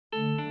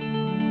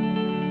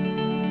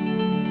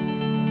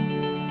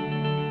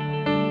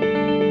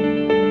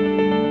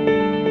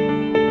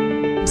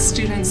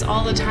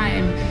the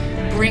time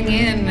bring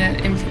in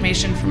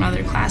information from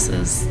other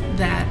classes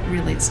that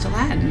relates to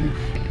Latin.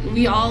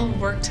 We all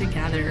work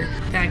together.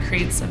 That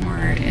creates a more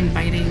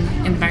inviting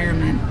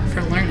environment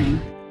for learning.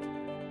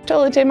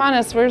 Totally te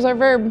manis, where's our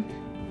verb?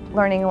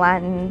 Learning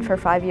Latin for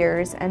 5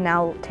 years and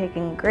now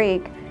taking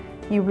Greek,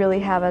 you really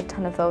have a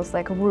ton of those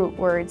like root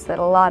words that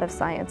a lot of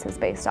science is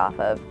based off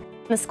of.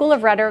 The School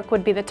of Rhetoric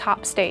would be the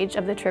top stage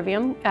of the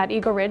Trivium. At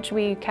Eagle Ridge,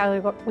 we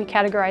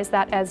categorize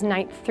that as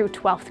 9th through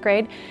 12th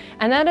grade,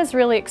 and that is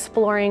really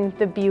exploring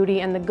the beauty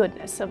and the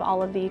goodness of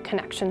all of the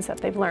connections that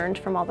they've learned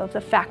from all of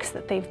the facts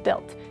that they've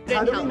built.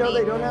 How do we know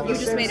they don't have the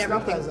same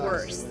stuff as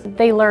us?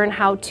 They learn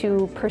how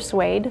to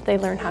persuade, they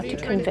learn how to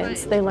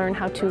convince, they learn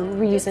how to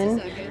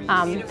reason.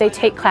 They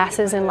take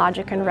classes in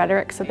logic and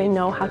rhetoric, so they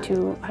know how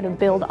to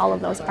build all of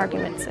those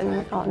arguments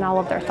and all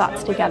of their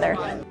thoughts together.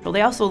 Well,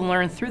 they also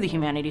learn through the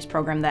humanities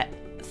program that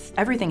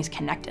everything is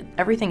connected,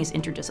 everything is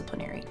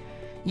interdisciplinary.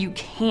 You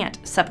can't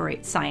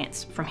separate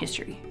science from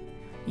history.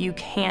 You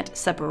can't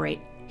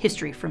separate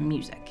history from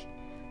music.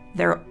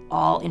 They're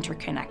all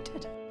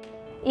interconnected.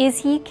 Is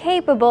he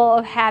capable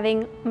of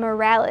having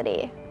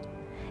morality?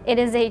 It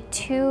is a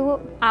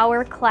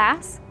 2-hour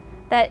class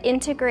that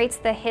integrates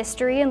the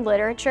history and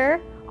literature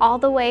all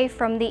the way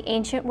from the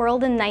ancient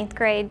world in 9th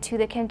grade to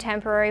the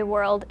contemporary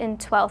world in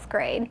 12th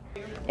grade.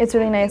 It's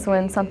really nice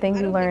when something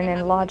you learn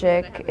in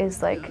logic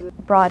is like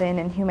brought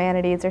in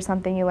humanities, or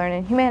something you learn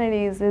in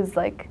humanities is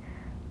like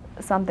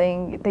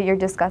something that you're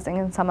discussing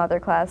in some other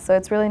class. So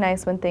it's really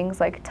nice when things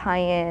like tie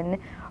in,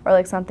 or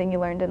like something you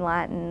learned in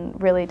Latin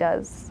really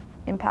does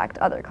impact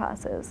other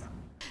classes.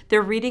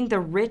 They're reading the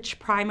rich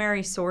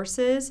primary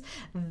sources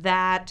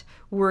that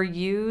were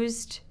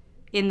used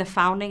in the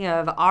founding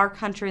of our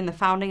country, in the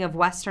founding of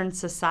Western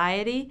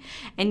society,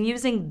 and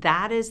using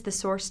that as the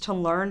source to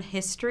learn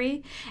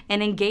history,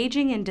 and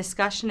engaging in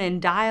discussion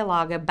and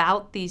dialogue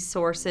about these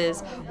sources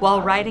while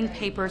writing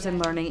papers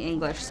and learning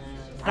English.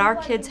 And our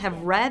kids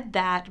have read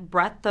that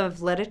breadth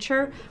of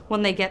literature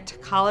when they get to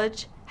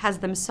college, has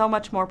them so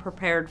much more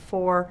prepared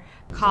for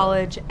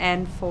college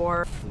and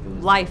for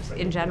life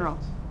in general.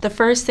 The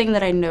first thing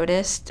that I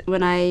noticed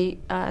when I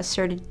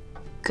started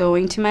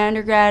going to my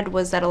undergrad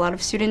was that a lot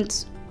of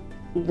students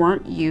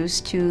weren't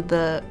used to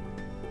the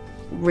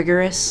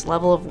rigorous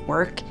level of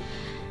work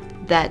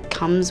that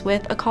comes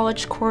with a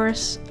college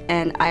course,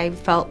 and I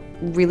felt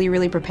really,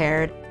 really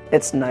prepared.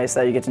 It's nice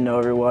that you get to know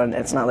everyone.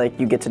 It's not like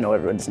you get to know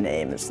everyone's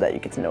name, it's that you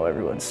get to know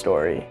everyone's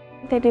story.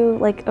 They do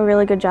like a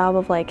really good job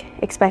of like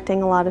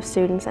expecting a lot of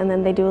students, and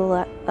then they do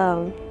a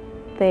lot,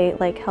 they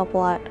like help a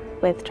lot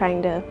with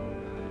trying to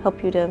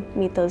help you to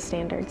meet those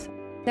standards.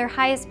 Their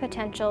highest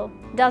potential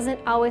doesn't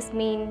always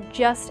mean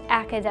just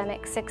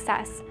academic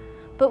success,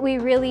 but we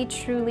really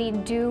truly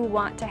do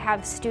want to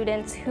have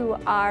students who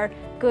are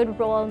good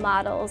role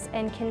models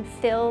and can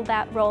fill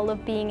that role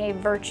of being a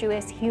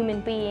virtuous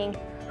human being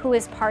who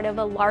is part of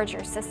a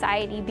larger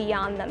society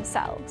beyond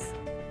themselves.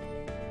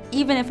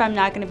 Even if I'm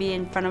not going to be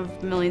in front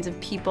of millions of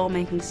people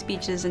making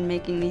speeches and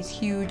making these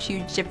huge,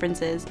 huge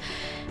differences,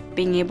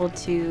 being able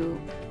to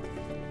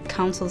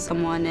counsel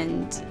someone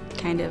and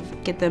kind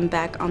of get them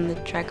back on the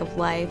track of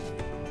life,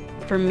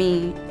 for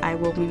me, I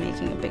will be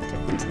making a big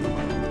difference in the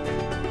world.